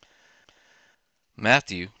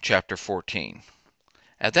Matthew chapter 14.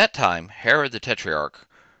 At that time Herod the Tetrarch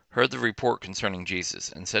heard the report concerning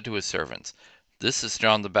Jesus, and said to his servants, "This is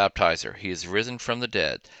John the Baptizer. He is risen from the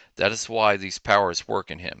dead. That is why these powers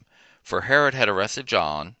work in him." For Herod had arrested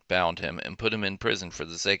John, bound him, and put him in prison for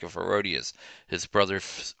the sake of Herodias, his brother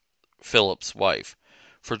Philip's wife.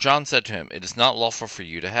 For John said to him, "It is not lawful for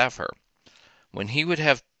you to have her." When he would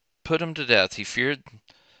have put him to death, he feared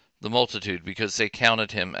the multitude, because they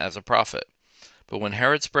counted him as a prophet. But when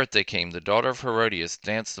Herod's birthday came, the daughter of Herodias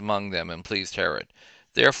danced among them and pleased Herod.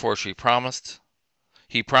 Therefore he promised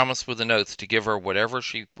with an oath to give her whatever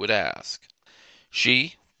she would ask.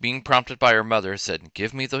 She, being prompted by her mother, said,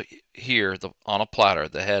 "Give me on a platter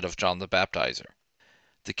the head of John the Baptizer."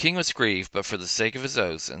 The king was grieved, but for the sake of his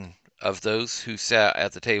oaths, and of those who sat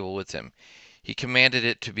at the table with him, he commanded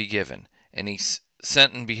it to be given, and he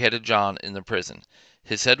sent and beheaded John in the prison.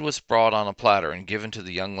 His head was brought on a platter and given to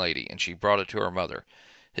the young lady, and she brought it to her mother.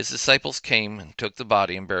 His disciples came and took the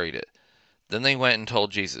body and buried it. Then they went and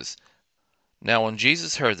told Jesus. Now when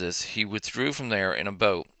Jesus heard this, he withdrew from there in a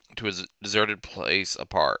boat to a deserted place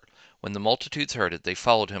apart. When the multitudes heard it, they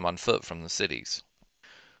followed him on foot from the cities.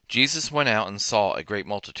 Jesus went out and saw a great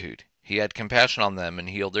multitude. He had compassion on them and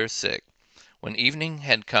healed their sick. When evening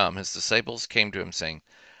had come, his disciples came to him, saying,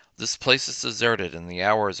 "This place is deserted, and the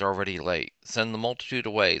hour is already late. Send the multitude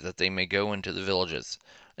away, that they may go into the villages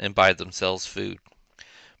and buy themselves food."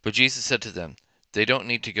 But Jesus said to them, "They don't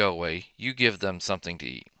need to go away. You give them something to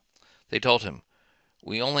eat." They told him,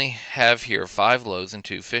 "We only have here 5 loaves and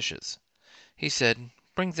 2 fishes." He said,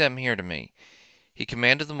 "Bring them here to me." He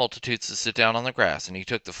commanded the multitudes to sit down on the grass, and he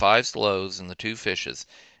took the 5 loaves and the 2 fishes,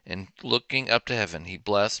 and looking up to heaven, he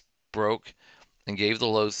blessed, broke, and gave the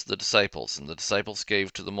loaves to the disciples, and the disciples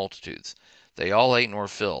gave to the multitudes. They all ate and were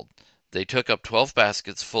filled. They took up 12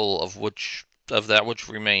 baskets full of that which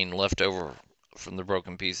remained left over from the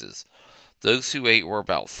broken pieces. Those who ate were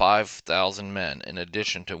about 5,000 men, in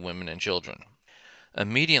addition to women and children.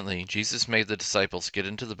 Immediately Jesus made the disciples get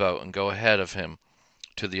into the boat and go ahead of him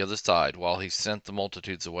to the other side, while he sent the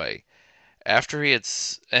multitudes away. After he had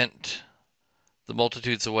sent the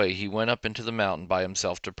multitudes away, he went up into the mountain by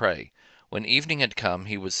himself to pray. When evening had come,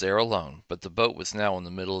 he was there alone, but the boat was now in the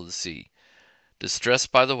middle of the sea, distressed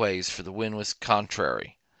by the waves, for the wind was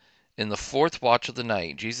contrary. In the 4th watch of the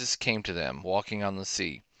night, Jesus came to them, walking on the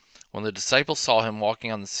sea. When the disciples saw him walking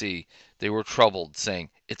on the sea, they were troubled,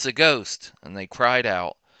 saying, "It's a ghost!" And they cried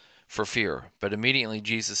out for fear. But immediately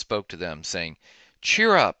Jesus spoke to them, saying,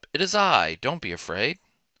 "Cheer up! It is I! Don't be afraid."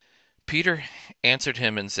 Peter answered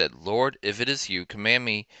him and said, "Lord, if it is you, command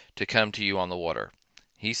me to come to you on the water."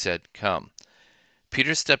 He said, "Come."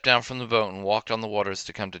 Peter stepped down from the boat and walked on the waters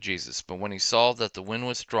to come to Jesus. But when he saw that the wind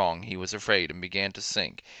was strong, he was afraid and began to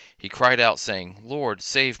sink. He cried out, saying, "Lord,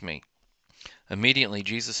 save me." Immediately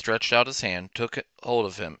Jesus stretched out his hand, took hold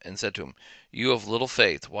of him, and said to him, "You of little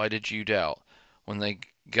faith, why did you doubt?" When they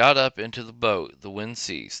got up into the boat, the wind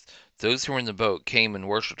ceased. Those who were in the boat came and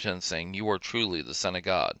worshipped him, saying, "You are truly the Son of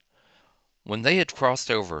God." When they had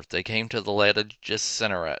crossed over, they came to the land of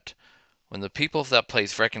Gennesaret. When the people of that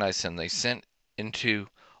place recognized him, they sent into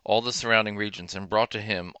all the surrounding regions, and brought to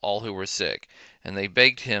him all who were sick, and they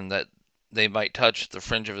begged him that they might touch the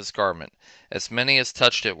fringe of his garment. As many as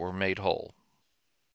touched it were made whole.